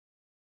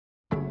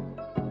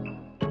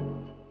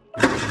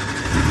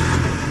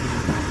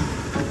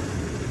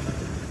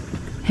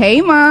Hey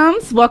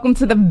moms, welcome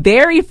to the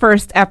very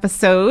first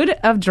episode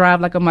of Drive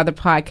Like a Mother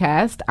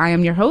podcast. I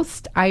am your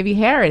host, Ivy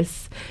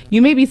Harris.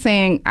 You may be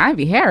saying,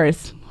 Ivy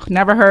Harris?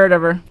 Never heard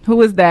of her. Who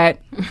is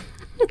that?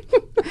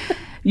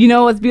 You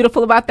know what's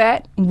beautiful about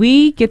that?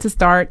 We get to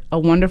start a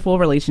wonderful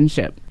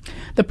relationship.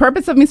 The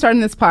purpose of me starting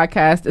this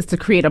podcast is to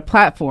create a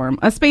platform,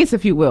 a space,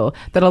 if you will,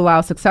 that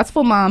allows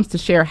successful moms to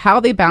share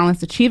how they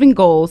balance achieving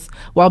goals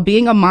while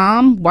being a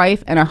mom,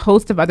 wife, and a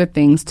host of other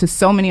things to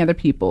so many other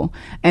people.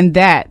 And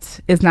that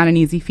is not an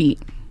easy feat.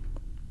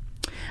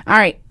 All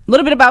right, a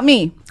little bit about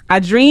me. I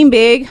dream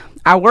big,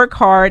 I work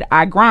hard,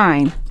 I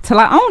grind till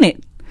I own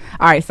it.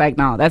 All right, psych,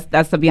 no,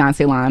 that's the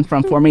Beyonce line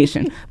from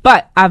Formation.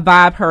 But I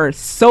vibe her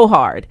so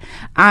hard.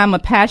 I'm a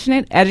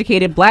passionate,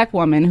 educated Black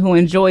woman who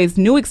enjoys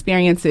new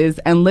experiences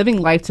and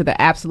living life to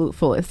the absolute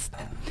fullest.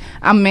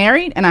 I'm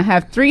married and I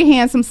have 3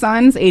 handsome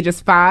sons,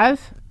 ages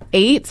 5,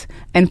 8,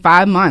 and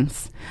 5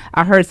 months.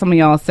 I heard some of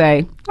y'all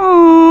say,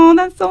 "Oh,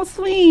 that's so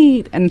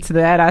sweet." And to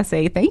that I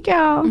say, thank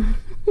y'all.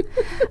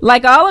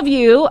 Like all of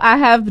you, I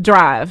have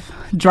drive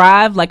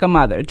like a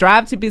mother,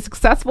 drive to be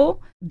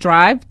successful,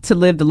 drive to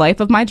live the life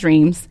of my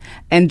dreams,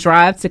 and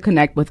drive to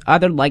connect with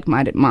other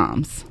like-minded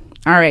moms.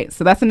 All right,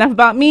 so that's enough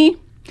about me.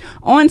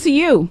 On to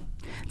you.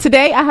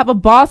 Today, I have a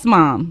boss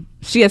mom.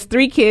 She has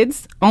 3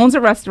 kids, owns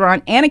a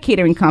restaurant and a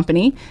catering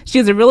company. She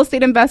is a real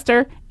estate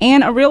investor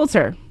and a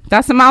realtor.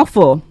 That's a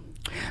mouthful.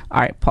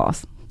 All right,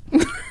 pause.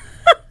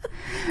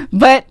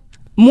 But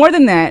more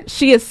than that,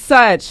 she is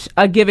such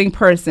a giving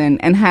person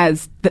and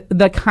has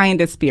the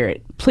kindest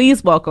spirit.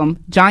 Please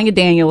welcome Jania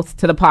Daniels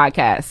to the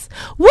podcast.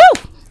 Woo!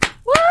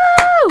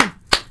 Woo!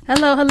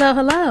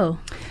 Hello.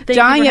 Thank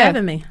you for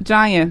having me.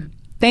 Jania,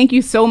 thank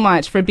you so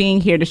much for being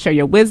here to share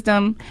your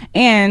wisdom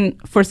and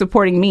for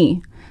supporting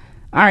me.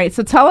 All right,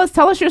 so tell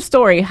us your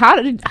story.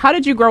 How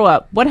did you grow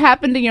up? What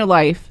happened in your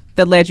life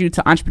that led you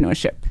to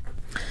entrepreneurship?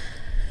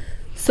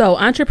 So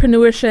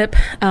entrepreneurship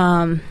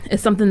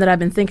is something that I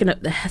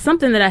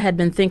had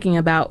been thinking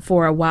about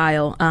for a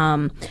while.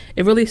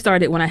 It really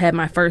started when I had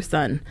my first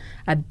son.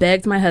 I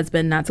begged my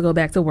husband not to go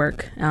back to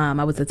work.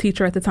 I was a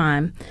teacher at the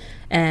time,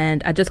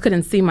 and I just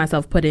couldn't see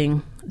myself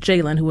putting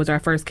Jalen, who was our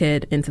first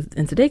kid, into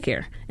the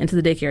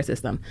daycare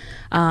system.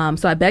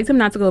 So I begged him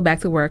not to go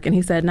back to work, and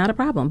he said, "Not a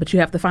problem, but you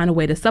have to find a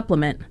way to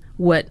supplement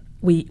what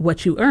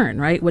you earn,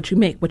 right? What you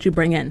make, what you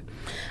bring in."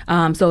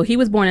 So he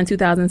was born in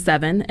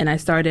 2007, and I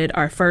started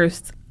our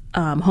first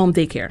home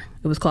daycare.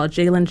 It was called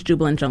Jalen's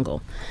Jubilant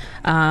Jungle.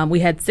 We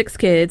had 6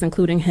 kids,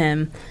 including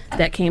him,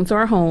 that came to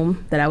our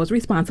home that I was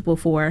responsible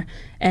for,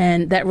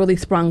 and that really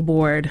sprung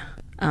board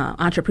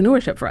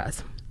entrepreneurship for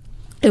us.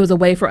 It was a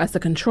way for us to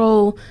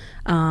control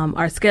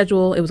our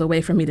schedule. It was a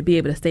way for me to be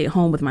able to stay at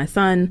home with my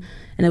son,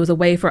 and it was a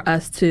way for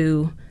us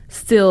to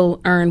still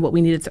earn what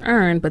we needed to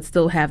earn, but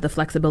still have the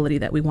flexibility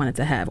that we wanted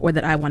to have, or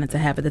that I wanted to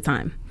have at the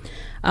time.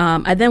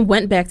 I then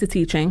went back to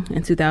teaching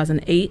in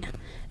 2008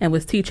 and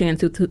was teaching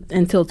until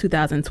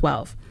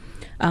 2012.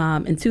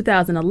 In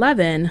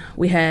 2011,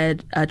 we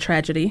had a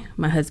tragedy.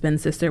 My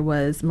husband's sister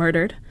was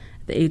murdered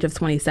at the age of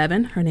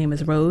 27. Her name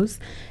is Rose.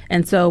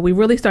 And so we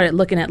really started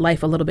looking at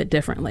life a little bit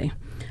differently.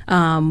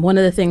 One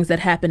of the things that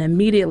happened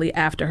immediately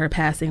after her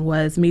passing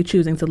was me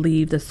choosing to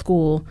leave the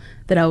school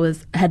that I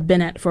had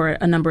been at for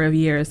a number of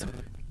years.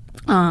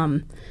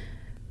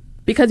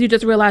 Because you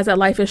just realize that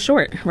life is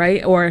short,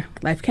 right? Or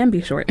life can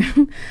be short.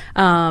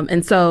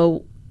 And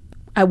so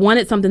I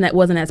wanted something that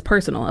wasn't as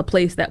personal, a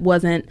place that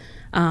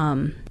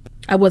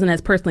I wasn't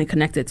as personally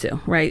connected to,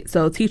 right?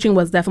 So teaching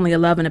was definitely a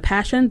love and a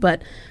passion,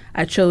 but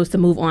I chose to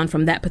move on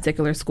from that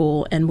particular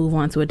school and move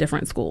on to a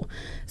different school.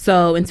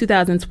 So in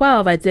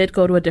 2012, I did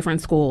go to a different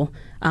school,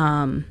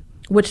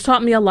 which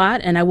taught me a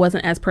lot, and I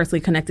wasn't as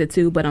personally connected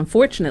to, but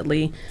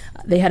unfortunately,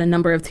 they had a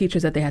number of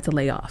teachers that they had to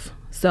lay off.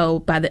 So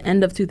by the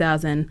end of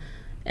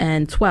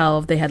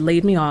 2012, they had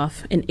laid me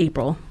off in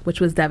April, which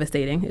was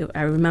devastating.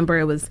 I remember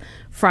it was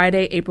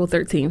Friday, April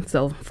 13th,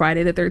 so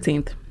Friday the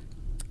 13th.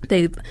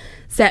 They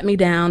sat me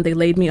down, they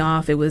laid me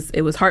off. It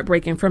was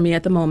heartbreaking for me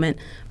at the moment,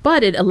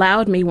 but it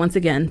allowed me once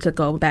again to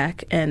go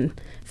back and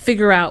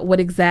figure out what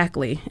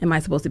exactly am I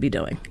supposed to be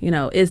doing.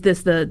 Is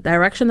this the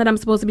direction that I'm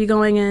supposed to be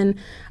going in?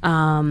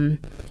 Are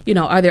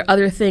there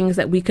other things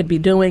that we could be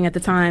doing at the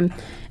time?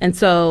 And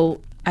so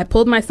I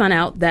pulled my son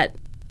out that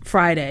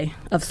Friday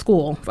of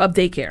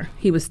daycare.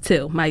 He was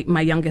 2.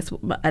 My youngest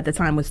at the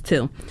time was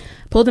 2.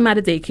 Pulled him out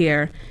of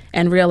daycare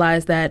and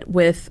realized that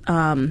with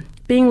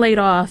being laid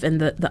off and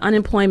the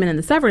unemployment and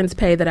the severance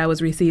pay that I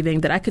was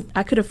receiving, that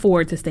I could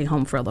afford to stay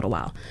home for a little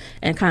while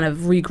and kind of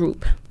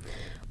regroup.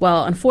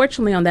 Well,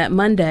 unfortunately, on that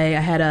Monday,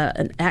 I had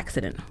an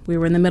accident. We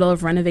were in the middle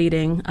of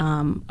renovating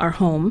our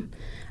home,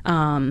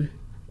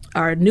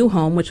 our new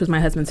home, which was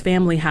my husband's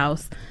family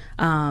house,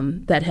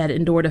 that had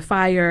endured a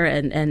fire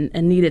and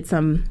needed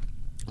some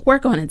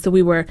work on it. So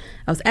I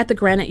was at the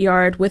granite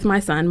yard with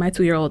my son, my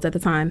 2-year-old at the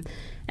time,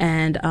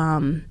 and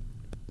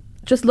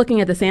just looking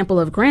at the sample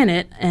of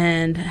granite,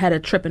 and had a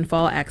trip and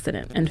fall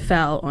accident and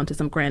fell onto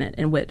some granite,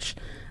 in which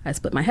I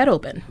split my head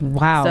open.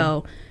 Wow.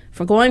 So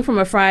going from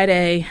a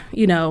Friday,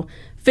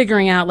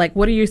 figuring out like,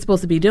 what are you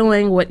supposed to be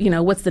doing?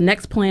 What's the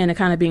next plan, and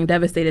kind of being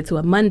devastated to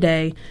a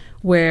Monday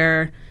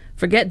where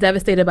forget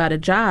devastated about a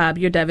job,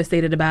 you're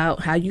devastated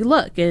about how you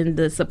look and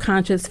the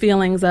subconscious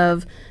feelings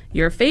of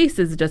your face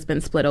has just been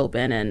split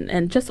open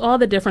and just all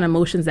the different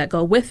emotions that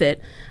go with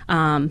it.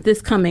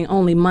 This coming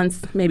only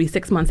months, maybe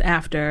 6 months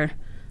after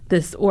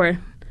this, or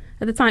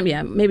at the time,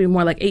 maybe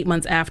more like 8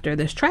 months after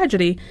this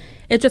tragedy,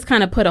 it just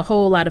kind of put a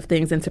whole lot of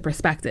things into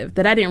perspective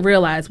that I didn't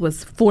realize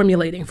was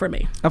formulating for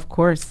me. Of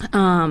course.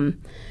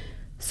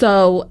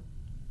 So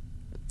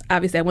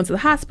obviously I went to the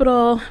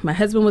hospital. My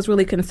husband was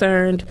really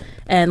concerned,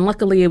 and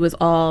luckily it was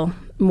all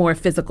more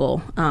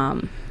physical,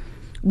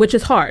 which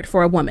is hard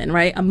for a woman,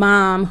 right? A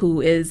mom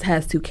who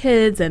has 2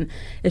 kids and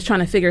is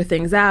trying to figure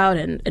things out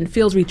and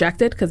feels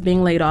rejected, because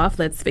being laid off,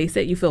 let's face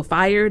it, you feel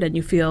fired and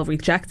you feel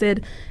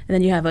rejected, and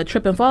then you have a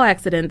trip and fall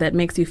accident that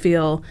makes you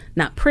feel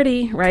not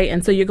pretty, right?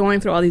 And so you're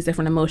going through all these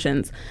different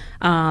emotions.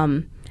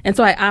 And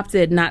so I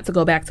opted not to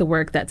go back to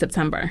work that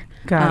September.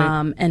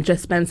 Got it. And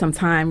just spend some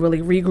time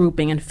really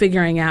regrouping and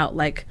figuring out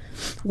like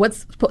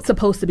what's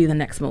supposed to be the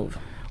next move.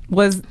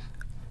 Was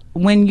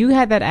when you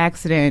had that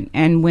accident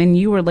and when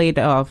you were laid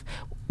off,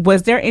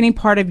 was there any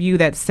part of you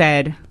that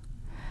said,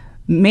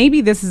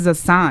 maybe this is a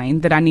sign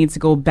that I need to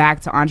go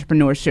back to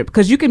entrepreneurship?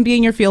 Because you can be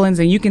in your feelings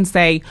and you can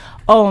say,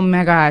 oh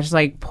my gosh,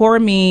 like poor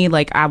me,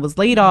 like I was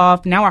laid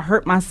off, now I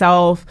hurt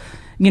myself.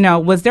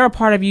 Was there a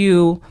part of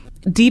you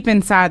deep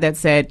inside that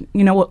said,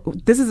 you know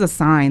what, this is a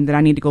sign that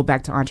I need to go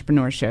back to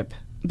entrepreneurship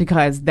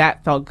because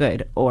that felt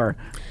good? Or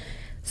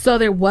so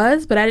there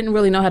was, but I didn't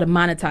really know how to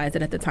monetize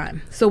it at the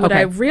time. So what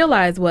I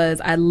realized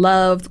was I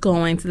loved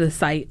going to the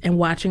site and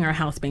watching our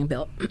house being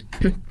built.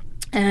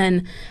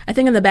 And I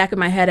think in the back of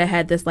my head, I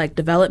had this like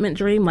development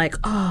dream, like,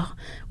 oh,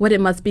 what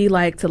it must be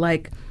like to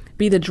like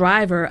be the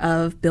driver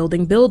of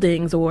building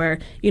buildings or,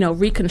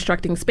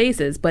 reconstructing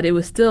spaces. But it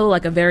was still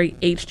like a very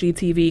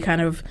HGTV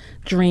kind of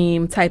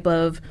dream type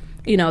of,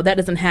 that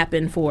doesn't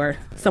happen for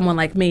someone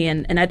like me.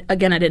 And I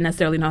didn't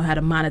necessarily know how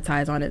to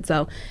monetize on it.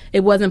 So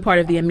it wasn't part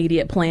of the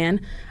immediate plan.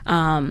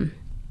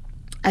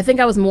 I think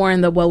I was more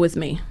in the woe is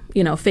me,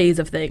 phase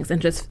of things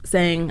and just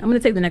saying, I'm going to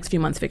take the next few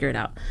months, figure it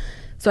out.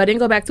 So I didn't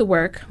go back to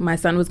work. My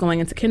son was going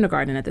into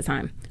kindergarten at the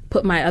time.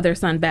 Put my other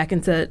son back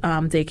into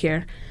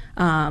daycare.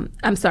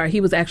 I'm sorry, he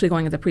was actually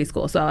going into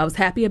preschool. So I was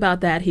happy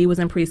about that. He was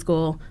in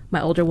preschool.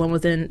 My older one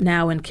was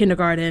now in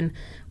kindergarten,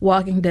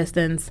 walking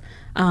distance.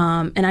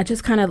 And I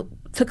just kind of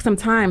took some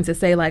time to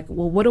say like,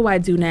 well, what do I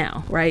do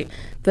now, right?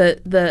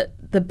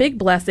 The big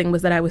blessing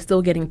was that I was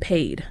still getting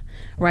paid,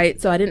 right?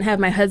 So I didn't have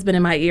my husband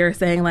in my ear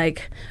saying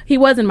like, he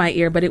was in my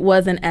ear, but it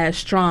wasn't as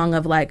strong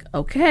of like,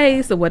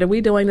 okay, so what are we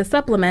doing to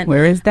supplement?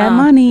 Where is that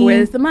money? Where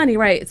is the money,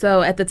 right?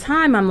 So at the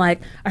time I'm like,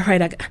 all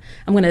right,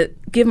 I'm going to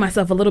give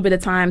myself a little bit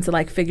of time to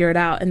like figure it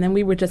out. And then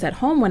we were just at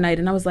home one night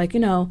and I was like,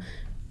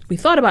 we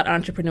thought about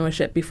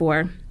entrepreneurship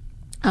before.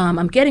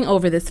 I'm getting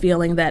over this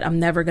feeling that I'm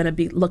never going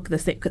to look the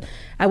same. 'Cause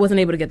I wasn't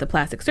able to get the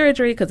plastic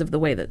surgery because of the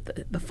way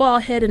that the fall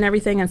hit and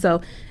everything. And so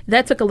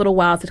that took a little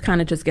while to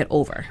kind of just get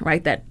over,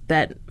 right?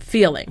 That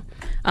feeling.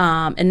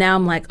 And now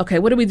I'm like, okay,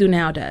 what do we do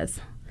now, Des?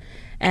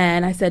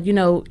 And I said,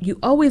 you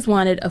always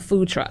wanted a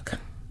food truck,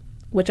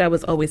 which I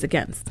was always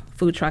against.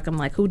 Food truck, I'm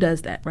like, who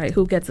does that, right?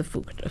 Who gets a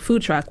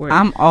food truck? Where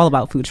I'm all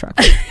about food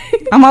trucks.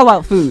 I'm all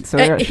about food.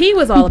 So he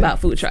was all about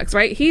food trucks,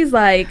 right? He's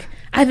like,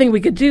 I think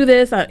we could do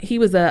this. He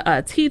was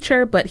a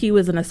teacher, but he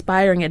was an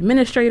aspiring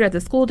administrator at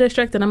the school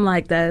district. And I'm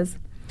like, Des,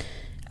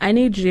 I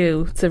need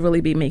you to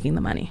really be making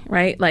the money,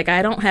 right? Like,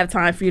 I don't have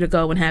time for you to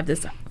go and have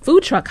this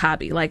food truck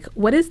hobby. Like,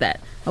 what is that?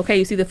 Okay,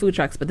 you see the food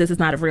trucks, but this is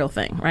not a real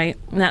thing, right?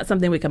 Not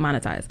something we can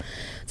monetize.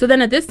 So then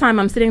at this time,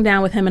 I'm sitting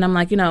down with him and I'm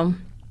like,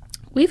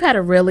 we've had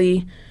a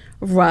really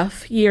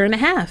rough year and a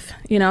half.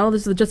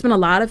 There's just been a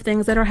lot of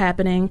things that are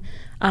happening.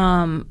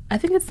 I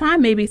think it's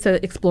time maybe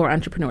to explore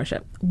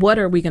entrepreneurship. What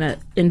are we going to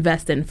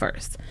invest in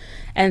first?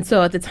 And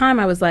so at the time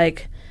I was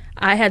like,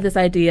 I had this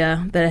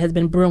idea that has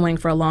been brewing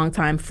for a long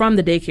time from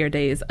the daycare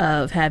days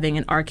of having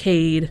an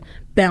arcade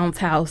bounce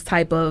house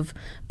type of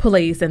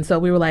place. And so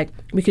we were like,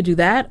 we could do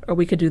that or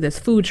we could do this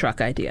food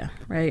truck idea,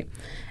 right?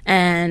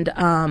 And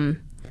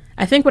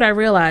I think what I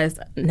realized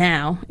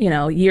now,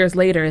 years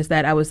later, is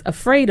that I was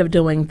afraid of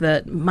doing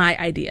my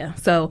idea.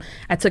 So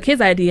I took his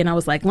idea and I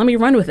was like, let me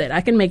run with it.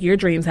 I can make your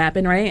dreams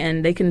happen, right?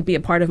 And they can be a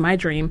part of my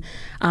dream.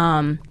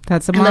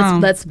 That's a mom.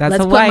 Let's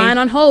put mine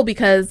on hold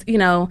because,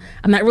 I'm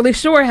not really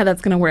sure how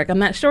that's going to work. I'm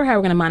not sure how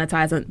we're going to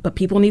monetize it, but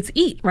people need to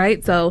eat,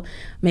 right? So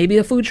maybe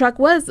a food truck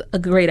was a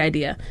great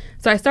idea.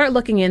 So I started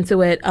looking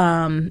into it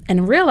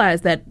and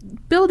realized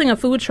that building a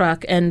food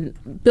truck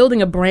and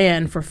building a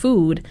brand for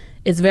food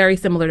is very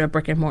similar to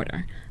brick and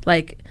mortar.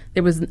 Like,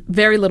 there was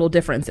very little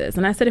differences.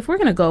 And I said, if we're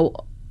going to go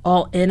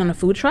all in on a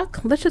food truck,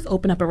 let's just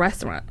open up a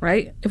restaurant,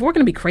 right? If we're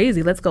going to be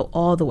crazy, let's go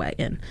all the way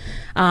in.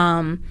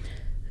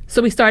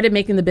 So we started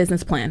making the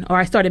business plan, or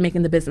I started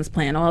making the business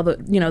plan, all the,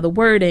 the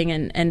wording,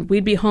 and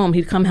we'd be home.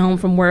 He'd come home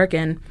from work,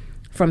 and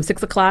from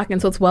 6 o'clock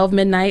until 12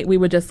 midnight, we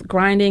were just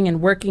grinding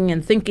and working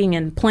and thinking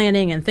and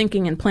planning and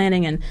thinking and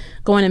planning and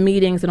going to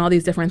meetings and all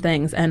these different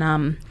things.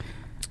 And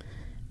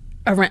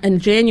in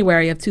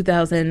January of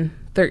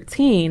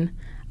 2013,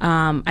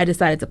 I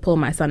decided to pull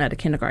my son out of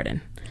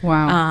kindergarten.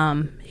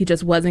 Wow. He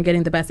just wasn't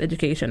getting the best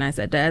education. I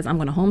said, Des, I'm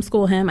going to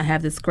homeschool him. I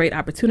have this great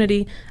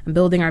opportunity. I'm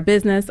building our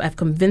business. I've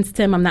convinced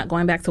him I'm not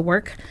going back to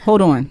work.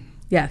 Hold on.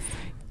 Yes.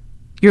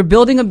 You're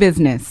building a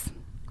business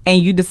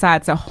and you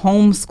decide to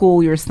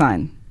homeschool your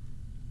son.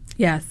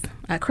 Yes.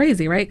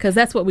 Crazy, right? Because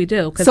that's what we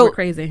do, because we're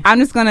crazy. I'm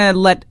just going to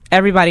let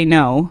everybody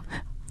know,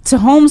 to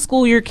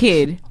homeschool your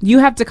kid, you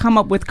have to come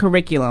up with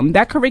curriculum.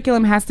 That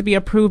curriculum has to be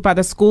approved by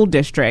the school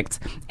district,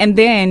 and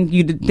then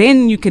you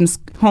can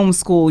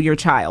homeschool your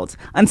child.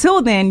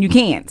 Until then, you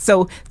can't.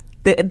 So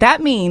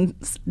that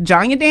means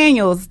Jania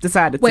Daniels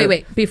decided to...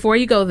 Wait. Before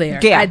you go there,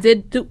 yeah.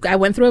 I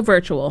went through a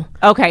virtual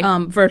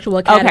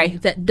academy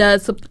that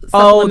does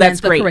supplement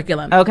the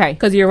curriculum. Okay.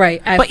 Because you're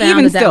right. I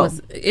found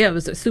it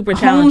was super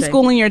challenging.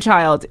 Homeschooling your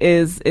child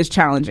is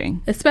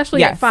challenging.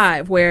 Especially at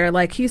 5, where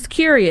like he's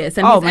curious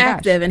and he's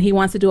active and he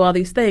wants to do all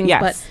these things.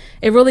 Yes. But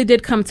it really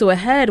did come to a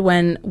head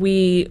when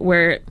we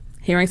were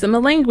hearing some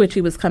of the language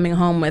he was coming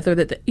home with, or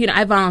that,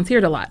 I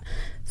volunteered a lot.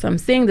 So I'm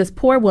seeing this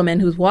poor woman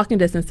who's walking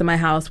distance to my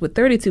house with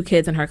 32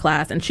 kids in her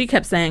class, and she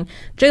kept saying,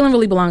 Jalen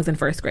really belongs in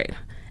first grade.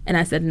 And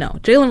I said, no,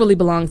 Jalen really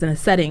belongs in a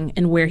setting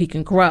in where he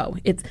can grow.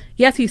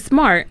 Yes, he's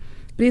smart,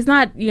 but he's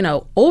not,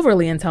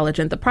 overly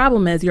intelligent. The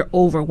problem is you're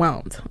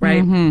overwhelmed,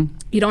 right? Mm-hmm.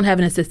 You don't have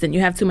an assistant.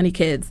 You have too many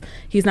kids.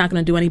 He's not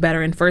going to do any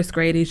better in first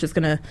grade. He's just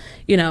going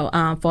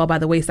to, fall by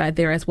the wayside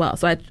there as well.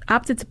 So I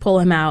opted to pull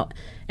him out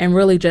and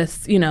really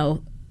just,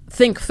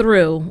 think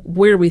through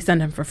where do we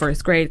send him for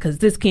first grade, because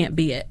this can't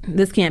be it.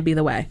 This can't be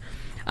the way.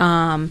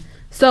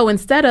 So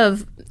instead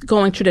of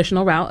going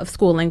traditional route of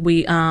schooling,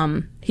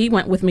 he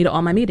went with me to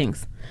all my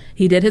meetings.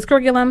 He did his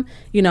curriculum.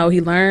 He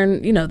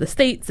learned the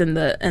states and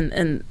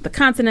the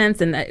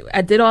continents, and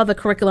I did all the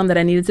curriculum that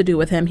I needed to do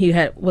with him. He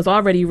was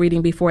already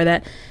reading before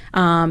that,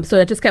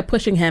 so I just kept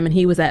pushing him. And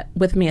he was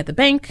with me at the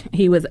bank.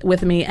 He was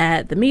with me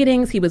at the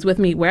meetings. He was with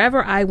me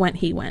wherever I went.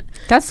 He went.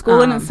 That's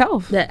school in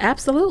itself.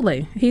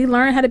 Absolutely. He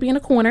learned how to be in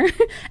a corner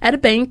at a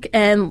bank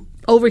and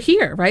over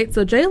here, right?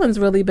 So Jalen's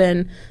really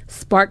been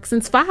sparked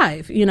since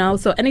 5.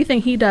 So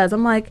anything he does,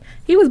 I'm like,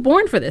 he was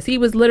born for this. He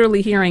was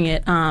literally hearing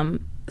it.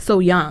 So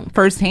young.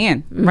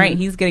 Firsthand, right?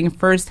 He's getting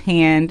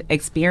firsthand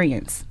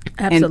experience.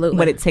 Absolutely. And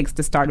what it takes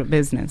to start a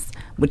business,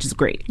 which is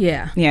great.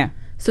 Yeah. Yeah.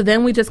 So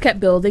then we just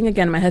kept building.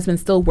 Again, my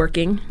husband's still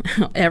working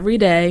every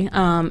day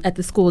at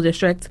the school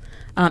district.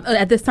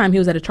 At this time, he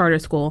was at a charter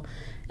school.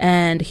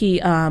 And he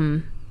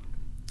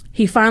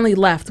finally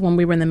left when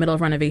we were in the middle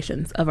of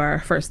renovations of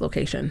our first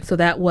location. So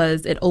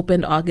it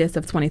opened August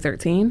of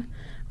 2013.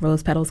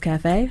 Rose Petals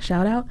Cafe,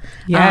 shout out.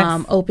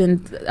 Yes.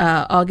 Opened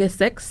August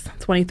 6th,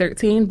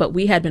 2013, but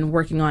we had been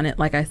working on it,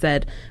 like I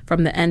said,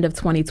 from the end of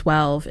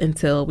 2012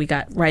 until we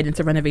got right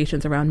into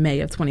renovations around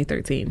May of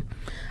 2013.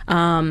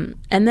 And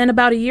then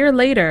about a year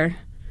later,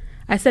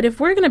 I said, if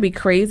we're going to be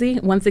crazy,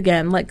 once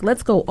again,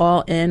 let's go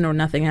all in or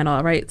nothing at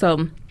all, right?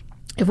 So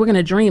if we're going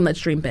to dream,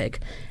 let's dream big.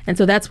 And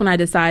so that's when I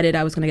decided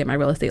I was going to get my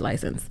real estate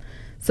license.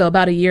 So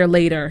about a year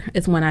later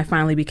is when I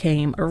finally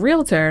became a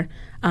realtor,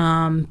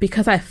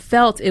 because I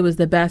felt it was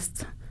the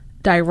best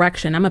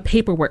direction. I'm a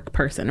paperwork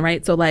person,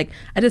 right? So I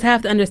just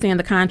have to understand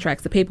the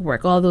contracts, the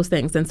paperwork, all those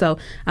things. And so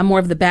I'm more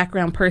of the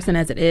background person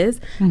as it is.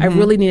 Mm-hmm. I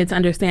really needed to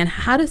understand,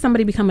 how does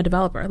somebody become a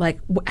developer?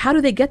 How do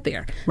they get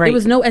there? Right. There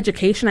was no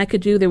education I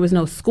could do. There was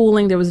no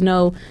schooling. There was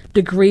no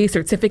degree,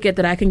 certificate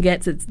that I can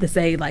get to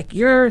say,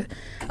 you're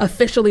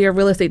officially a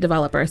real estate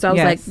developer. So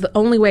I was the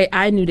only way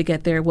I knew to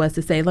get there was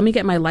to say, let me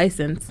get my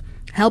license,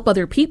 help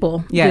other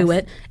people do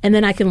it, and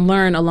then I can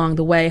learn along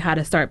the way how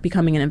to start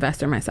becoming an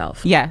investor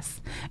myself.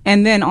 Yes.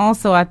 And then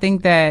also I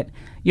think that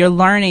you're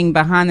learning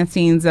behind the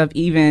scenes of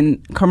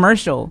even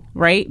commercial,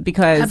 right?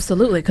 Because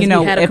absolutely, because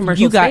we had a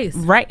commercial space.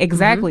 Right,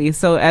 exactly. Mm-hmm.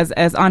 So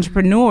as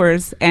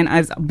entrepreneurs and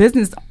as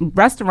business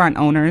restaurant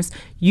owners,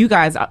 you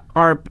guys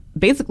are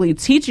basically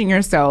teaching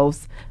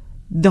yourselves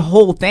the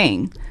whole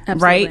thing.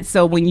 Absolutely. Right?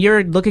 So when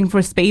you're looking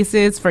for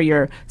spaces for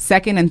your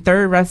second and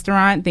third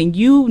restaurant, then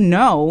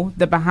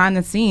the behind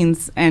the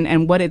scenes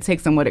and what it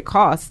takes and what it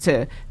costs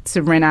to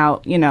rent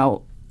out,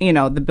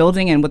 the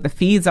building and what the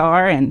fees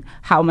are and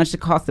how much it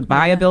costs to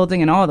buy a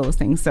building and all those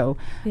things. So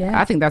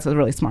I think that's a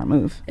really smart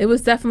move. It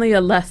was definitely a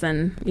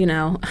lesson,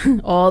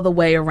 all the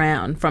way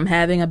around, from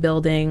having a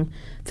building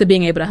to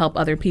being able to help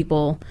other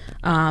people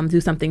do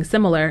something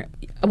similar.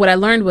 What I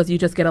learned was you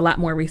just get a lot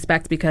more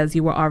respect because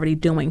you were already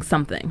doing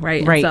something,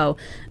 right? Right. And so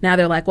now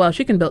they're like, well, if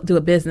she can do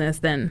a business,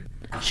 then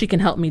she can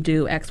help me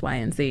do X, Y,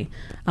 and Z.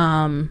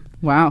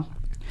 Wow.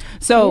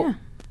 So,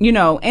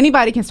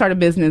 anybody can start a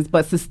business,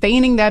 but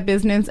sustaining that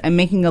business and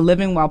making a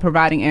living while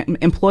providing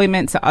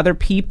employment to other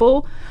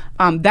people,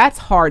 that's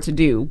hard to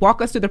do.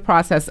 Walk us through the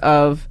process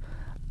of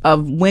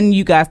when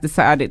you guys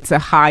decided to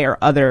hire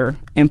other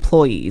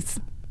employees.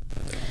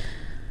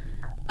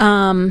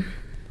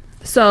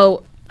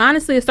 So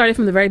honestly, it started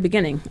from the very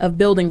beginning of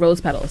building Rose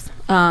Petals.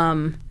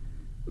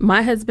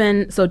 My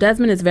husband, so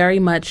Desmond is very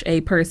much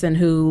a person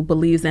who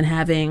believes in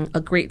having a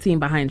great team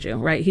behind you,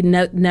 right? He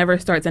never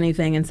starts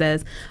anything and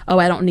says, "Oh,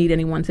 I don't need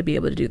anyone to be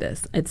able to do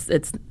this."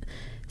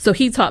 So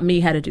he taught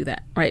me how to do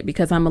that, right?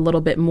 Because I'm a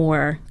little bit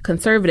more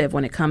conservative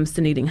when it comes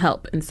to needing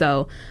help. And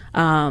so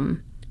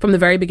from the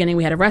very beginning,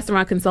 we had a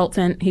restaurant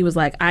consultant. He was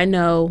like, I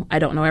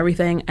don't know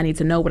everything. I need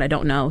to know what I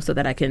don't know so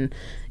that I can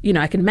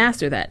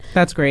master that.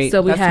 That's great.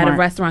 So we That's had smart. a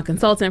restaurant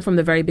consultant from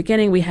the very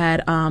beginning. We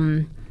had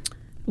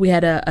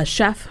a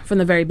chef from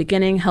the very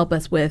beginning help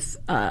us with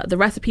the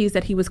recipes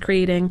that he was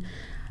creating.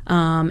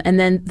 And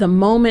then the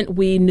moment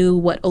we knew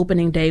what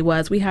opening day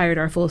was, we hired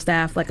our full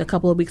staff like a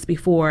couple of weeks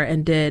before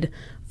and did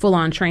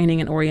full-on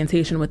training and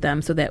orientation with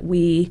them so that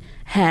we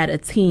had a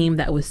team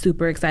that was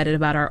super excited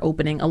about our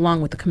opening along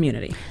with the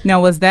community.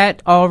 Now, was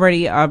that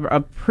already a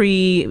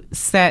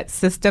preset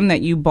system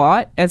that you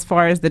bought as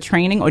far as the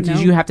training, or did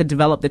you have to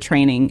develop the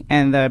training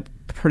and the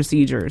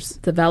procedures?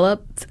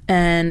 Developed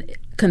and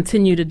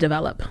continue to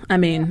develop. I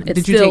mean,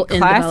 it's did you still take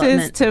in classes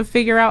development. to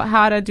figure out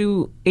how to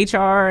do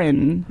HR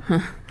and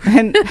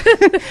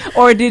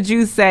or did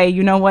you say,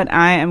 you know what,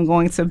 I am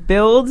going to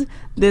build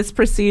this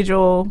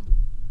procedural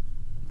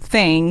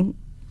thing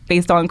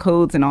based on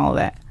codes and all of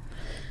that?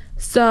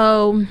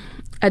 So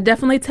I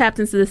definitely tapped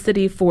into the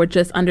city for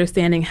just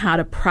understanding how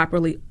to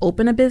properly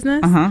open a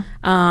business. And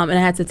I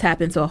had to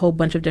tap into a whole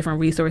bunch of different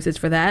resources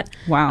for that.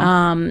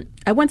 Wow.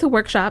 I went to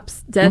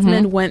workshops.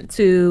 Desmond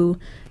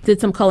did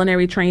some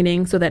culinary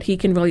training so that he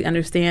can really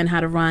understand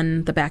how to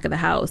run the back of the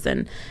house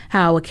and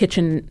how a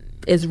kitchen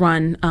is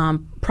run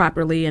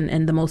properly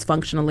and the most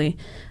functionally.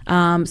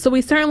 So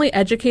we certainly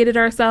educated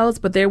ourselves,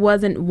 but there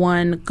wasn't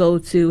one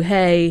go-to,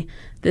 hey,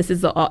 this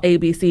is the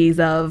ABCs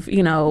of,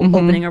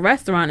 opening a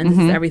restaurant, and this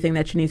is everything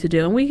that you need to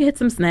do. And we hit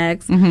some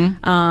snags.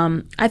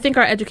 I think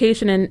our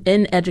education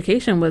in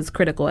education was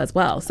critical as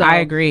well. So I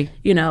agree.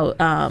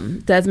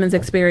 Desmond's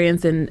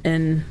experience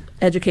in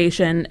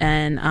education,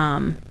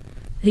 and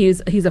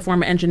he's a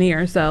former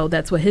engineer, so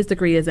that's what his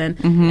degree is in.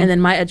 And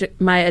then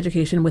my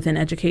education within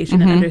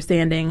education and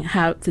understanding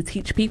how to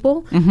teach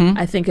people,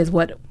 I think is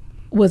what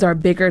was our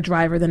bigger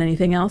driver than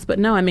anything else. But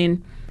no, I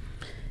mean,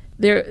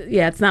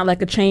 it's not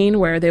like a chain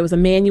where there was a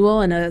manual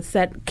and a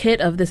set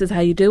kit of this is how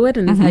you do it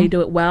and this is how you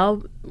do it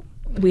well.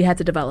 We had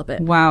to develop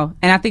it. Wow.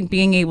 And I think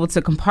being able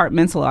to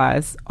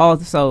compartmentalize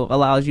also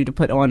allows you to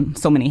put on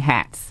so many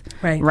hats,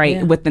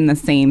 right, within the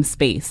same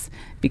space.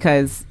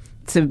 Because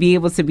to be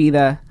able to be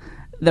the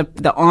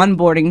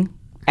onboarding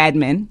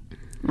admin,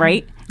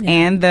 right,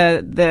 and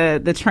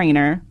the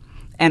trainer,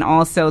 and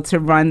also to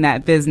run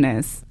that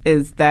business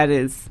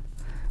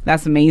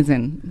that's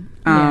amazing.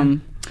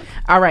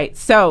 All right.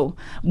 So,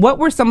 what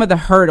were some of the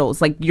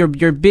hurdles, like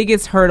your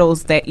biggest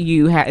hurdles that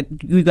you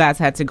guys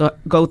had to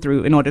go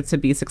through in order to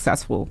be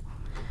successful?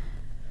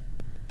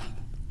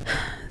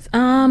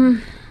 I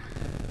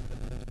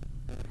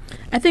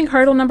think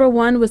hurdle number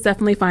one was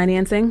definitely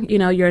financing.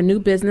 You're a new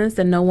business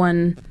and no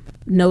one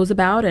knows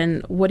about,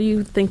 and what do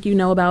you think you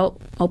know about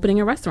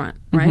opening a restaurant,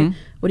 right?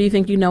 What do you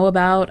think you know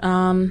about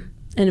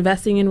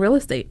investing in real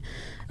estate?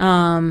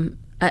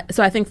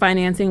 So I think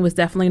financing was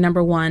definitely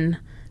number one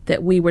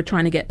that we were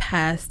trying to get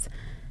past,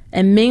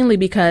 and mainly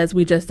because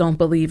we just don't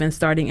believe in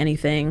starting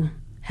anything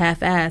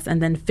half-ass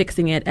and then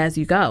fixing it as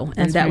you go.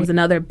 And that was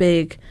another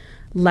big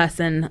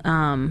lesson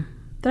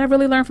that I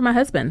really learned from my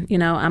husband.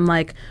 I'm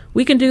like,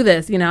 we can do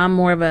this. I'm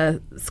more of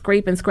a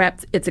scrape and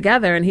scrap it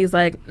together, and he's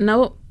like,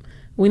 no,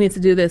 we need to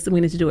do this and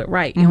we need to do it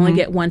right. You only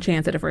get one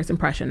chance at a first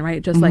impression,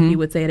 right? Just like you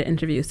would say at an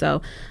interview.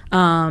 So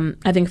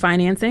I think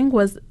financing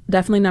was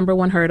definitely number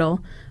one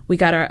hurdle. We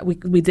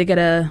did get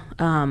a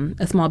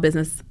small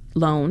business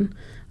loan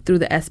through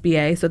the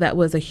SBA. So that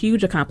was a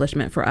huge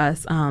accomplishment for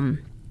us,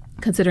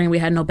 considering we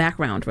had no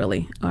background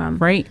really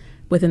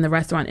within the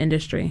restaurant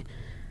industry.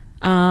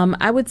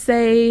 I would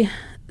say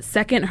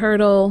second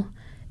hurdle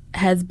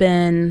has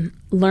been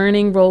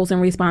learning roles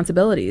and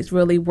responsibilities,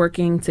 really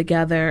working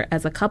together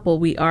as a couple.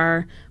 We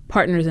are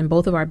partners in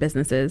both of our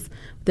businesses.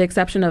 With the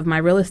exception of my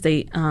real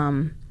estate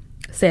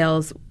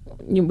sales,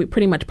 we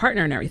pretty much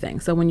partner in everything.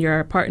 So when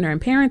you're a partner in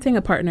parenting,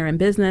 a partner in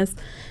business,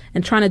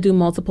 and trying to do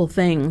multiple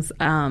things,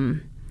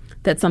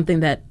 that's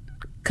something that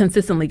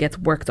consistently gets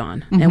worked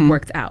on and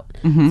worked out.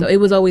 So it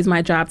was always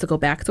my job to go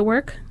back to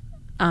work.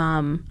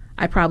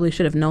 I probably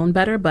should have known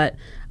better, but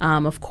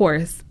of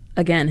course,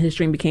 again, his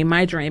dream became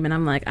my dream, and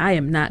I'm like, I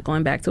am not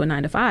going back to a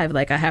 9-to-5.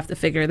 Like, I have to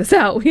figure this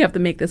out. We have to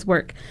make this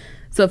work.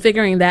 So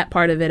figuring that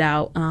part of it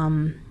out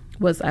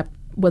was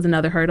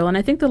another hurdle. And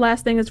I think the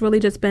last thing has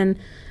really just been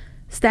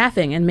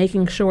staffing and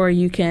making sure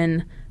you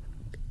can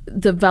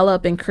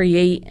develop and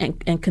create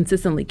and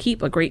consistently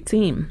keep a great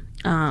team.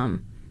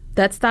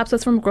 That stops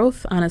us from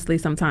growth, honestly,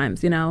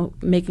 sometimes,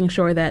 making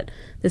sure that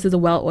this is a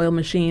well-oiled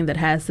machine that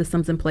has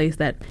systems in place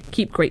that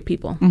keep great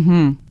people.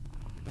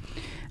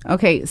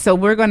 Okay, so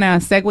we're going to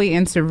segue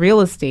into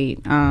real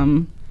estate.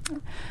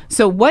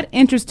 So what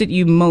interested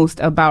you most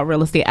about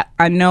real estate?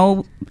 I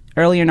know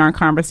earlier in our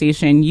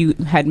conversation you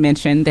had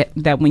mentioned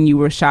that when you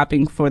were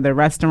shopping for the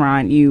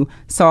restaurant, you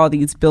saw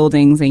these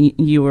buildings and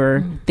you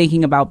were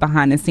thinking about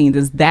behind the scenes.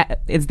 Is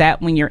that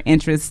when your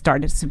interest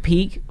started to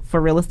peak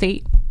for real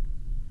estate?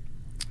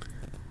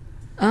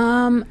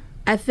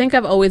 I think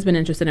I've always been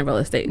interested in real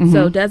estate.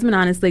 So Desmond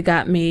honestly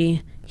got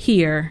me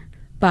here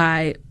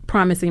by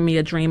promising me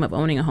a dream of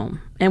owning a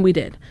home. And we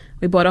did.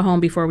 We bought a home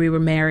before we were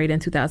married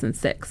in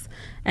 2006.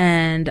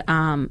 And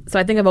so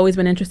I think I've always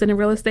been interested in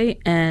real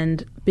estate,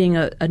 and being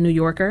a New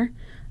Yorker,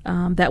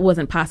 that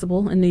wasn't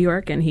possible in New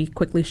York, and he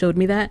quickly showed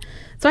me that.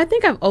 So I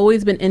think I've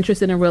always been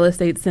interested in real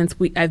estate since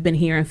I've been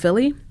here in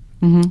Philly.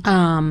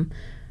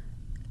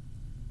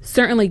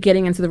 Certainly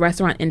getting into the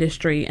restaurant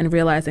industry and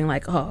realizing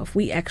like, oh, if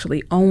we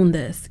actually own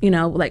this,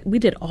 like we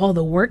did all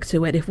the work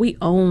to it. If we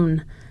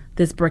own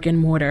this brick and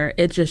mortar,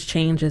 it just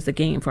changes the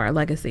game for our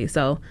legacy.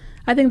 So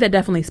I think that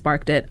definitely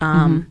sparked it.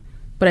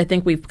 But I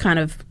think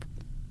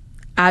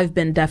I've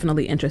been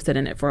definitely interested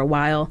in it for a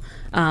while.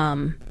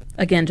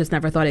 Again, just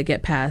never thought I'd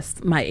get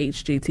past my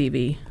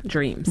HGTV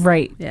dreams.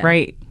 Right,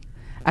 right.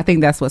 I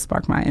think that's what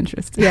sparked my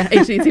interest. Yeah,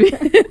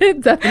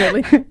 HGTV,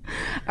 definitely.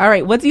 All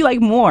right, what do you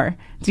like more?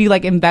 Do you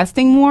like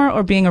investing more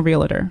or being a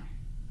realtor?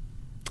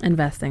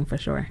 Investing, for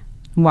sure.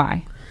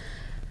 Why?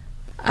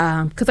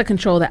 Because I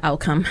control the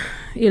outcome.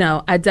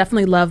 I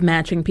definitely love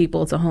matching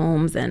people to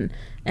homes, and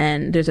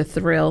there's a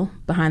thrill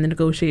behind the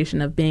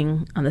negotiation of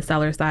being on the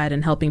seller side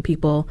and helping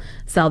people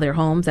sell their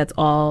homes. That's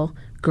all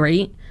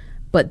great,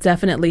 but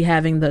definitely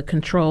having the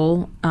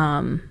control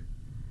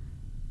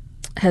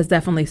is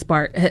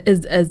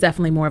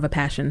definitely more of a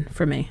passion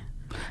for me.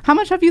 How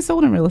much have you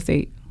sold in real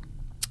estate?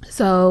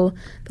 So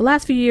the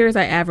last few years,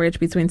 I average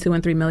between $2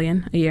 and $3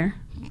 million a year.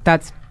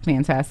 That's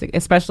fantastic,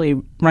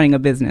 especially running a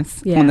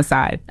business on the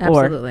side.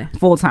 Absolutely. Or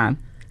full time,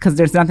 because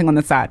there's nothing on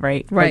the side,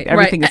 right? Right. Like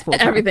everything is full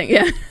time. Everything,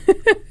 yeah.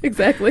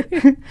 Exactly.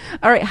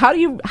 All right. How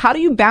do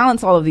you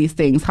balance all of these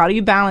things? How do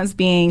you balance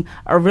being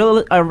a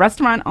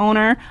restaurant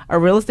owner, a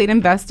real estate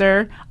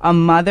investor, a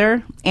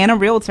mother, and a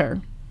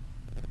realtor?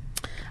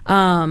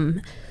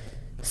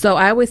 So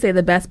I always say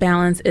the best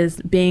balance is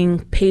being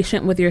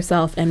patient with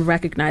yourself and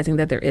recognizing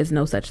that there is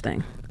no such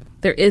thing.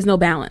 There is no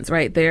balance,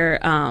 right?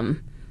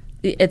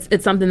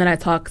 It's something that I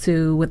talk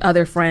to with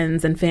other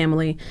friends and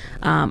family.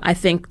 I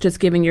think just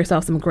giving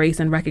yourself some grace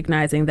and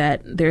recognizing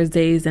that there's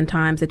days and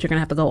times that you're going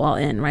to have to go all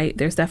in, right?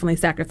 There's definitely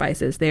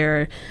sacrifices.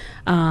 There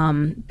are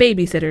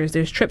babysitters.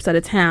 There's trips out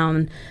of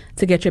town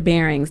to get your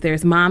bearings.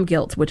 There's mom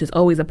guilt, which is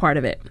always a part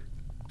of it.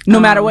 No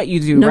matter what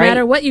you do, no right? No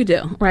matter what you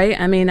do, right?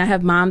 I mean, I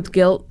have mom's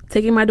guilt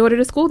taking my daughter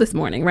to school this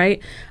morning,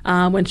 right?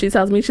 When she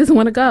tells me she doesn't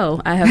want to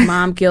go. I have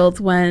mom guilt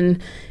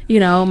when,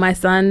 my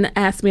son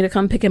asks me to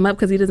come pick him up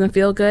because he doesn't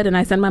feel good, and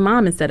I send my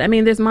mom instead. I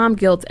mean, there's mom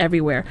guilt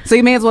everywhere. So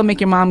you may as well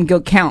make your mom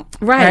guilt count.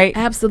 Right?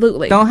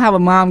 Absolutely. Don't have a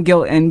mom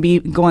guilt and be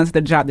going to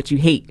the job that you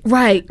hate.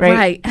 Right.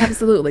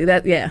 Absolutely.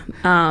 So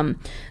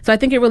I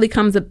think it really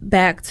comes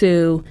back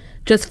to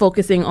just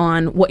focusing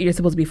on what you're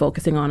supposed to be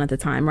focusing on at the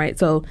time, right?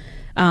 So,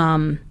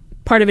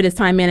 part of it is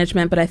time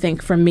management, but I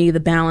think for me, the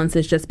balance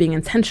is just being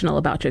intentional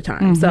about your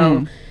time.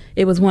 So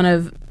it was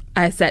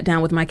I sat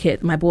down with my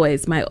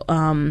boys,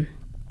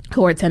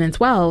 who are 10 and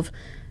 12,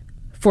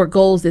 for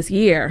goals this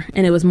year.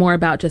 And it was more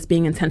about just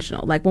being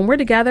intentional. Like when we're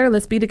together,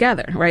 let's be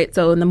together, right?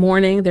 So in the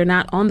morning, they're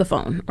not on the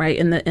phone, right?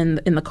 In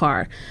the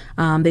car.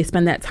 They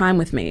spend that time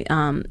with me.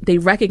 They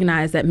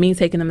recognize that me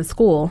taking them to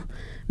school,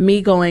 me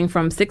going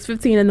from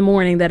 6:15 in the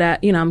morning that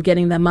I'm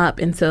getting them up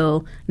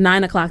until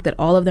 9 o'clock that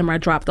all of them are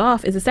dropped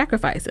off is a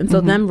sacrifice. And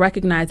so them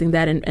recognizing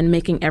that and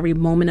making every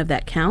moment of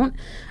that count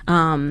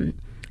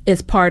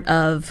is part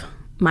of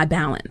my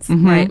balance,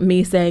 right?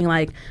 Me saying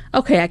like,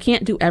 okay, I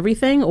can't do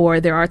everything, or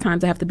there are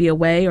times I have to be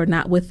away or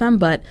not with them,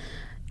 but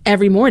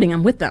every morning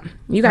I'm with them.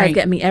 You guys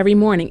get me every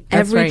morning,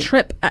 every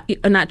trip,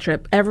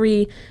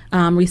 every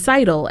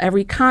recital,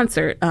 every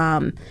concert,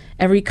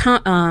 every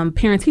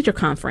parent-teacher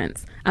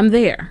conference. I'm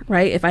there,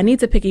 right? If I need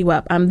to pick you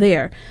up, I'm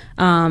there.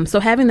 So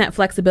having that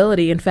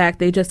flexibility, in fact,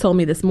 they just told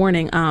me this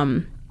morning,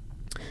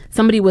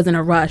 somebody was in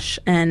a rush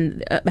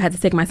and had to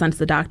take my son to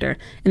the doctor,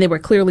 and they were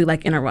clearly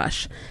like in a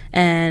rush.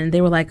 And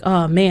they were like,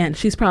 oh man,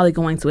 she's probably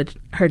going to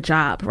her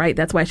job, right?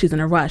 That's why she's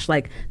in a rush.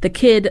 Like the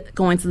kid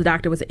going to the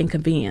doctor was an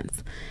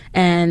inconvenience.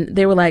 And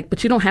they were like,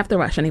 but you don't have to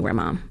rush anywhere,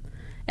 Mom.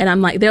 And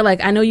I'm like, they're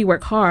like, I know you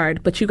work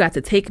hard, but you got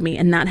to take me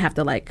and not have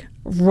to like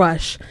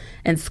rush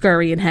and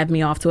scurry and have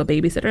me off to a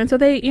babysitter. And so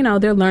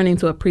they're learning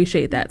to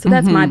appreciate that. So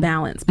that's my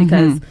balance,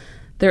 because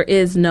there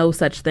is no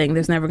such thing.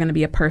 There's never going to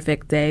be a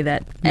perfect day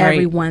that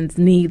everyone's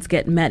needs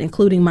get met,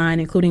 including mine,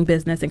 including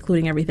business,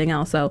 including everything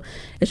else. So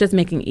it's just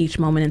making each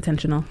moment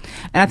intentional.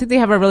 And I think they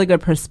have a really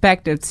good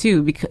perspective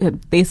too, because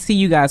they see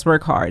you guys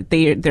work hard.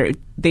 They've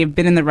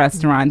been in the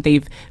restaurant.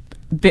 They've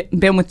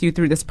been with you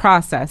through this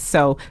process.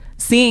 So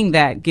seeing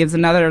that gives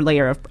another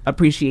layer of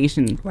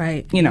appreciation,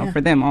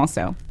 for them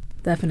also.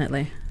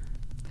 Definitely.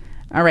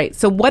 All right.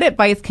 So what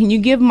advice can you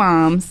give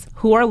moms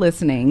who are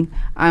listening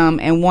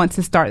and want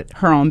to start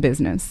her own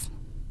business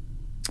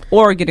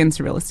or get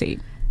into real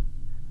estate?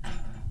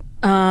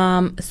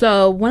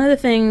 So one of the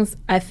things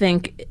I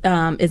think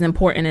is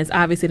important is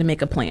obviously to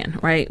make a plan,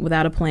 right?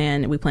 Without a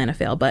plan, we plan to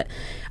fail. But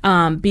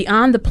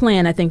beyond the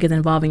plan, I think is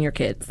involving your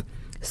kids.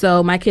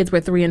 So my kids were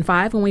 3 and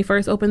 5 when we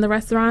first opened the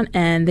restaurant,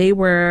 and they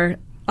were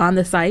on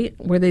the site.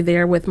 Were they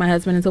there with my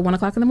husband until 1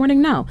 o'clock in the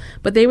morning? No.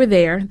 But they were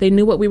there. They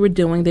knew what we were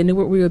doing. They knew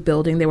what we were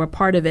building. They were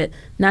part of it,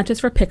 not just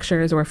for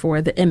pictures or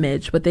for the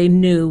image, but they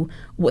knew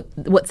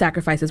what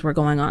sacrifices were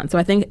going on. So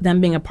I think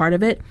them being a part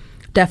of it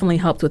definitely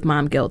helped with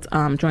mom guilt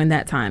during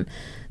that time.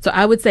 So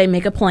I would say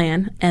make a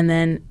plan. And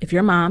then if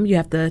you're a mom, you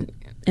have to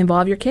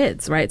involve your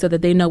kids, right? So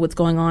that they know what's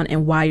going on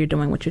and why you're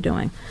doing what you're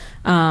doing.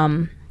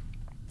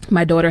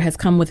 My daughter has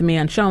come with me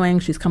on showing.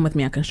 She's come with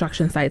me on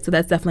construction sites. So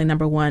that's definitely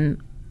number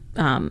one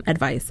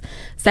advice.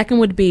 Second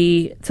would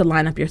be to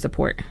line up your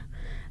support.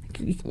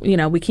 You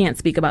know, we can't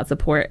speak about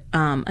support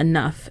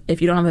enough.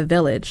 If you don't have a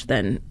village,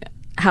 then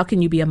how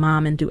can you be a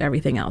mom and do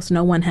everything else?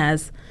 No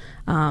one's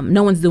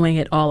doing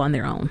it all on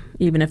their own,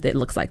 even if it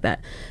looks like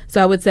that.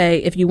 So I would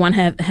say if you want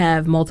to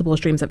have multiple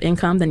streams of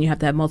income, then you have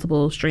to have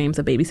multiple streams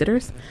of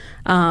babysitters.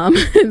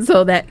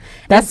 So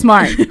that's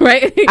smart,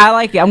 right? I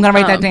like it. I'm going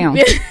to write that down.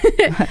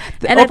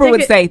 Oprah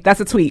would say that's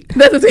a tweet.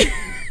 That's a tweet.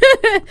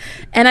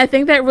 And I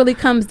think that really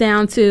comes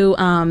down to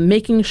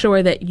making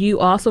sure that you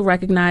also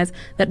recognize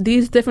that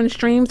these different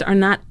streams are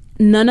not,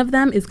 none of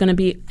them is going to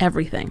be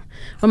everything.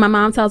 When my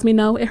mom tells me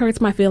no, it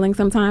hurts my feelings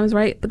sometimes,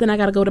 right? But then I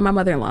got to go to my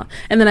mother-in-law,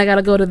 and then I got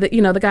to go to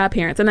the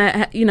godparents,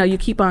 and you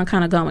keep on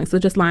kind of going. So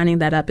just lining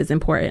that up is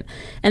important.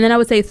 And then I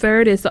would say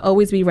third is to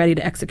always be ready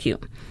to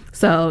execute.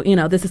 So,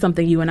 this is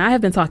something you and I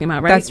have been talking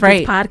about, right? That's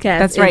right. This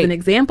podcast is an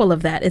example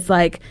of that. It's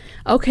like,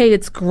 okay,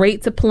 it's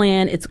great to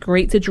plan. It's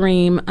great to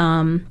dream.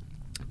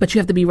 But you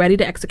have to be ready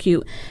to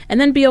execute, and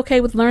then be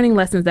okay with learning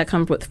lessons that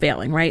come with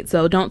failing, right?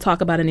 So don't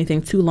talk about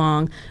anything too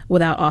long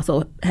without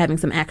also having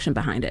some action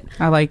behind it.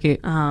 I like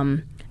it.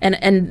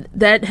 And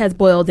that has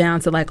boiled down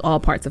to like all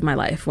parts of my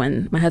life.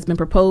 When my husband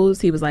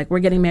proposed, he was like,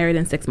 we're getting married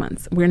in 6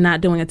 months. We're not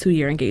doing a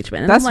 2-year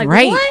engagement. And that's I'm like,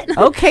 right. What?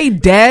 Okay,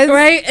 Des.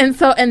 Right?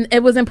 And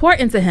it was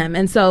important to him.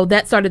 And so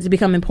that started to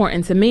become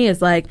important to me,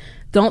 is like,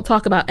 don't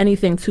talk about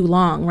anything too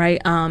long,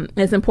 right?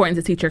 It's important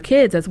to teach your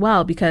kids as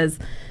well, because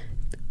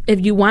if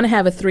you want to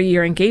have a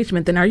 3-year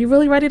engagement, then are you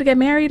really ready to get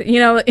married?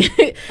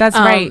 That's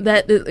right.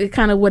 That is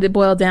kind of what it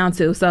boiled down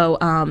to. So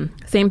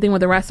same thing with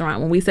the restaurant.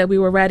 When we said we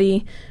were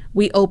ready,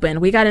 we opened.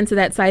 We got into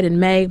that site in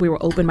May. We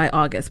were open by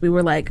August. We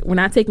were like, we're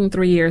not taking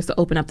 3 years to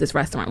open up this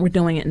restaurant. We're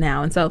doing it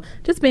now. And so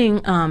just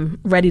being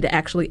ready to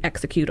actually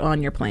execute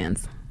on your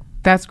plans.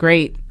 That's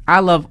great.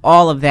 I love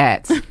all of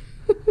that.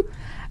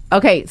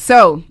 Okay,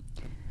 so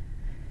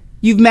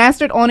you've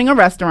mastered owning a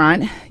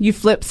restaurant. You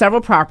flipped several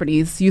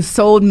properties. You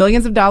sold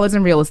millions of dollars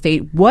in real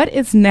estate. What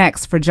is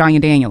next for Jania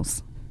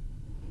Daniels?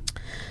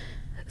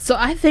 So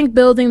I think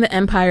building the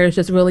empire is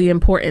just really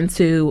important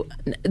to,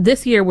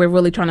 this year we're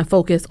really trying to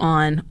focus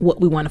on what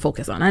we want to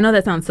focus on. I know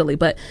that sounds silly,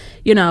 but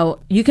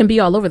you can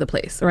be all over the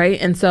place, right?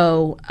 And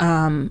so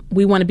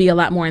we want to be a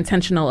lot more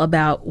intentional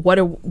about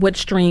what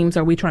streams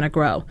are we trying to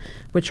grow.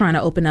 We're trying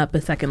to open up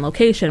a second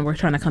location. We're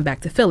trying to come back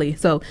to Philly.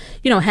 So,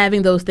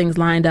 having those things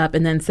lined up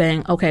and then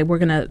saying, okay, we're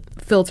going to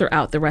filter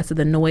out the rest of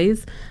the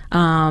noise.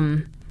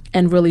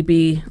 And really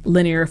be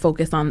linear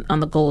focused on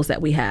the goals that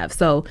we have.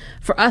 So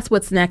for us,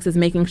 what's next is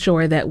making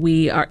sure that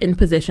we are in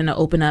position to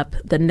open up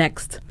the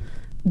next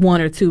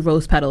 1 or 2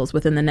 Rose Petals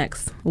within the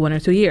next 1 or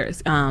 2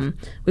 years.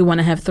 We want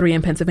to have 3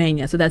 in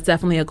Pennsylvania. So that's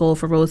definitely a goal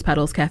for Rose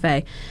Petals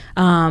Cafe.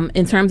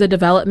 In terms of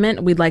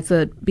development, we'd like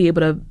to be able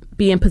to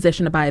be in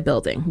position to buy a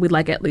building. We'd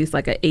like at least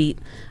like a 8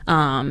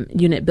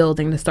 unit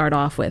building to start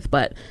off with.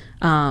 But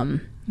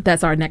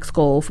that's our next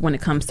goal when it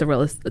comes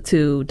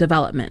to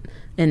development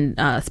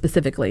and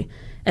specifically.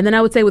 And then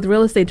I would say with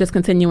real estate, just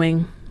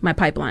continuing my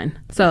pipeline.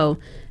 So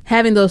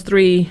having those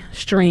 3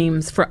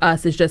 streams for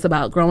us is just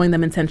about growing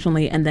them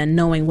intentionally and then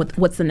knowing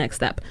what's the next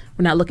step.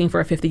 We're not looking for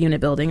a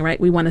 50-unit building, right?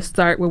 We want to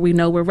start where we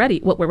know we're ready,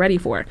 what we're ready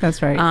for.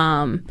 That's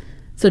right.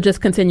 So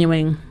just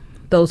continuing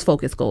those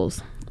focus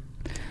goals.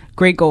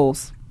 Great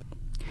goals.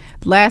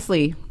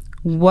 Lastly,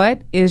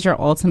 what is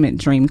your ultimate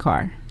dream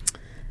car?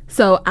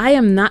 So I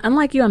am not,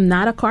 unlike you, I'm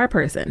not a car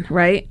person,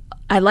 right?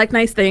 I like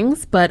nice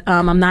things, but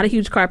I'm not a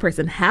huge car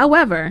person.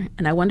 However,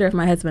 and I wonder if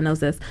my husband knows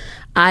this,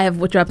 I have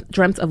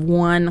dreamt of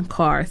one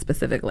car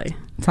specifically.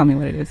 Tell me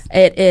what it is.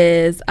 It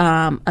is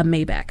a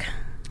Maybach.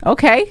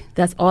 Okay.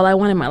 That's all I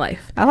want in my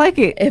life. I like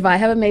it. If I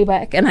have a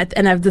Maybach,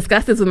 and I've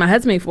discussed this with my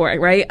husband before,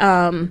 right?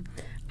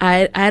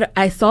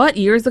 I saw it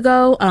years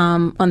ago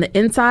on the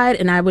inside,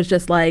 and I was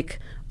just like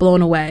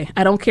blown away.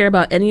 I don't care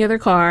about any other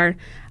car.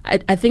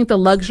 I think the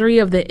luxury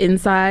of the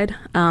inside.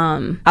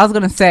 I was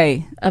going to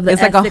say,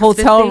 it's like a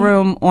hotel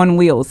room on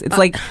wheels. It's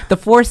like the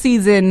Four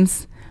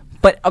Seasons,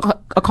 but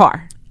a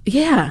car.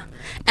 Yeah.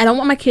 I don't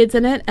want my kids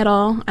in it at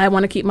all. I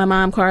want to keep my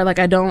mom car. Like,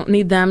 I don't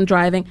need them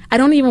driving. I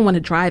don't even want to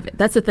drive it.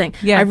 That's the thing.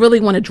 Yeah. I really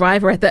want to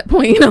drive her at that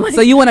point.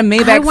 So you want a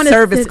Maybach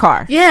service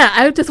car? Yeah.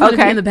 I just want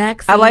to be in the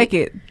back seat. I like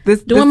it.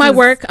 Doing my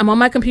work. I'm on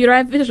my computer.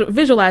 I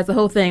visualize the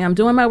whole thing. I'm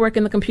doing my work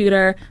in the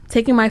computer,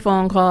 taking my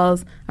phone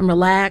calls. I'm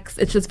relaxed.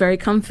 It's just very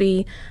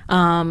comfy.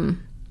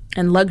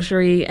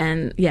 luxury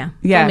and Yes,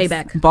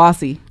 Maybach.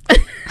 bossy.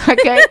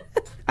 Okay,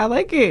 I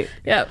like it.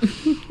 Yep.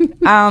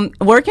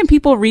 Where can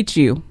people reach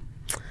you?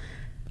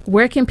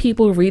 Where can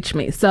people reach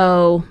me?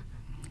 So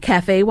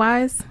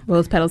cafe-wise,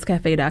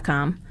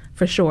 rosepetalscafe.com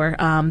for sure.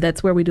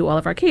 That's where we do all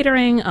of our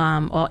catering,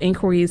 all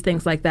inquiries,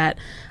 things like that.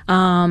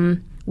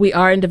 We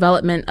are in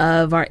development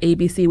of our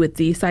ABC with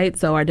D site.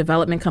 So our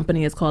development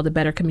company is called the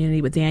Better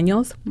Community with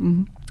Daniels.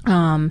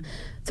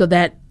 So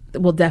that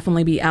will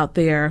definitely be out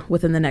there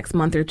within the next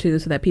month or two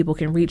so that people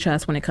can reach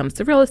us when it comes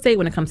to real estate,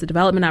 when it comes to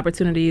development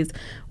opportunities,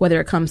 whether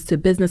it comes to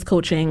business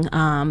coaching.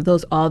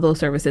 All those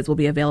services will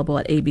be available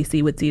at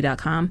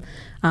abcwithd.com.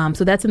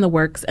 So that's in the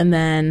works. And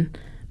then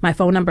my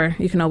phone number,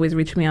 you can always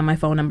reach me on my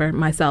phone number,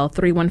 my cell,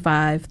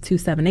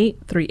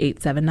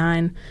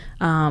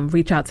 315-278-3879.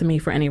 Reach out to me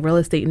for any real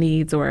estate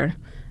needs or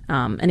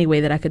any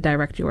way that I could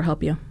direct you or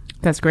help you.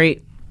 That's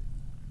great.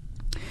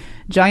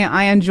 Jania,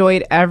 I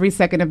enjoyed every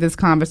second of this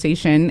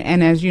conversation.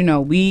 And as you know,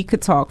 we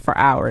could talk for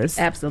hours.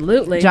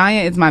 Absolutely.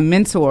 Jania is my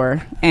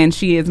mentor and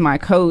she is my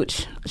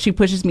coach. She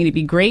pushes me to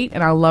be great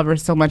and I love her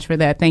so much for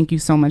that. Thank you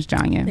so much,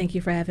 Jania. Thank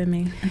you for having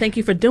me. And thank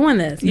you for doing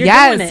this. You're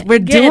yes, doing it. We're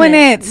doing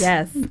it.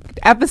 Yes.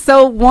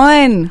 Episode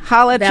 1.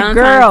 Holla at your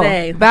girl.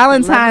 Day.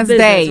 Valentine's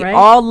Day. Right?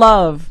 All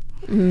love.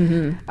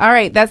 All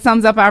right, that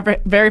sums up our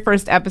very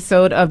first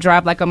episode of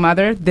Drive Like a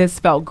Mother. This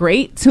felt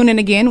great. Tune in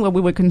again where we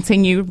would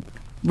continue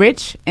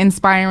rich,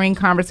 inspiring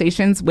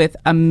conversations with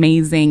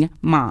amazing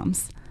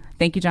moms.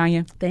 Thank you,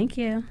 Jania. Thank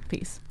you.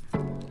 Peace.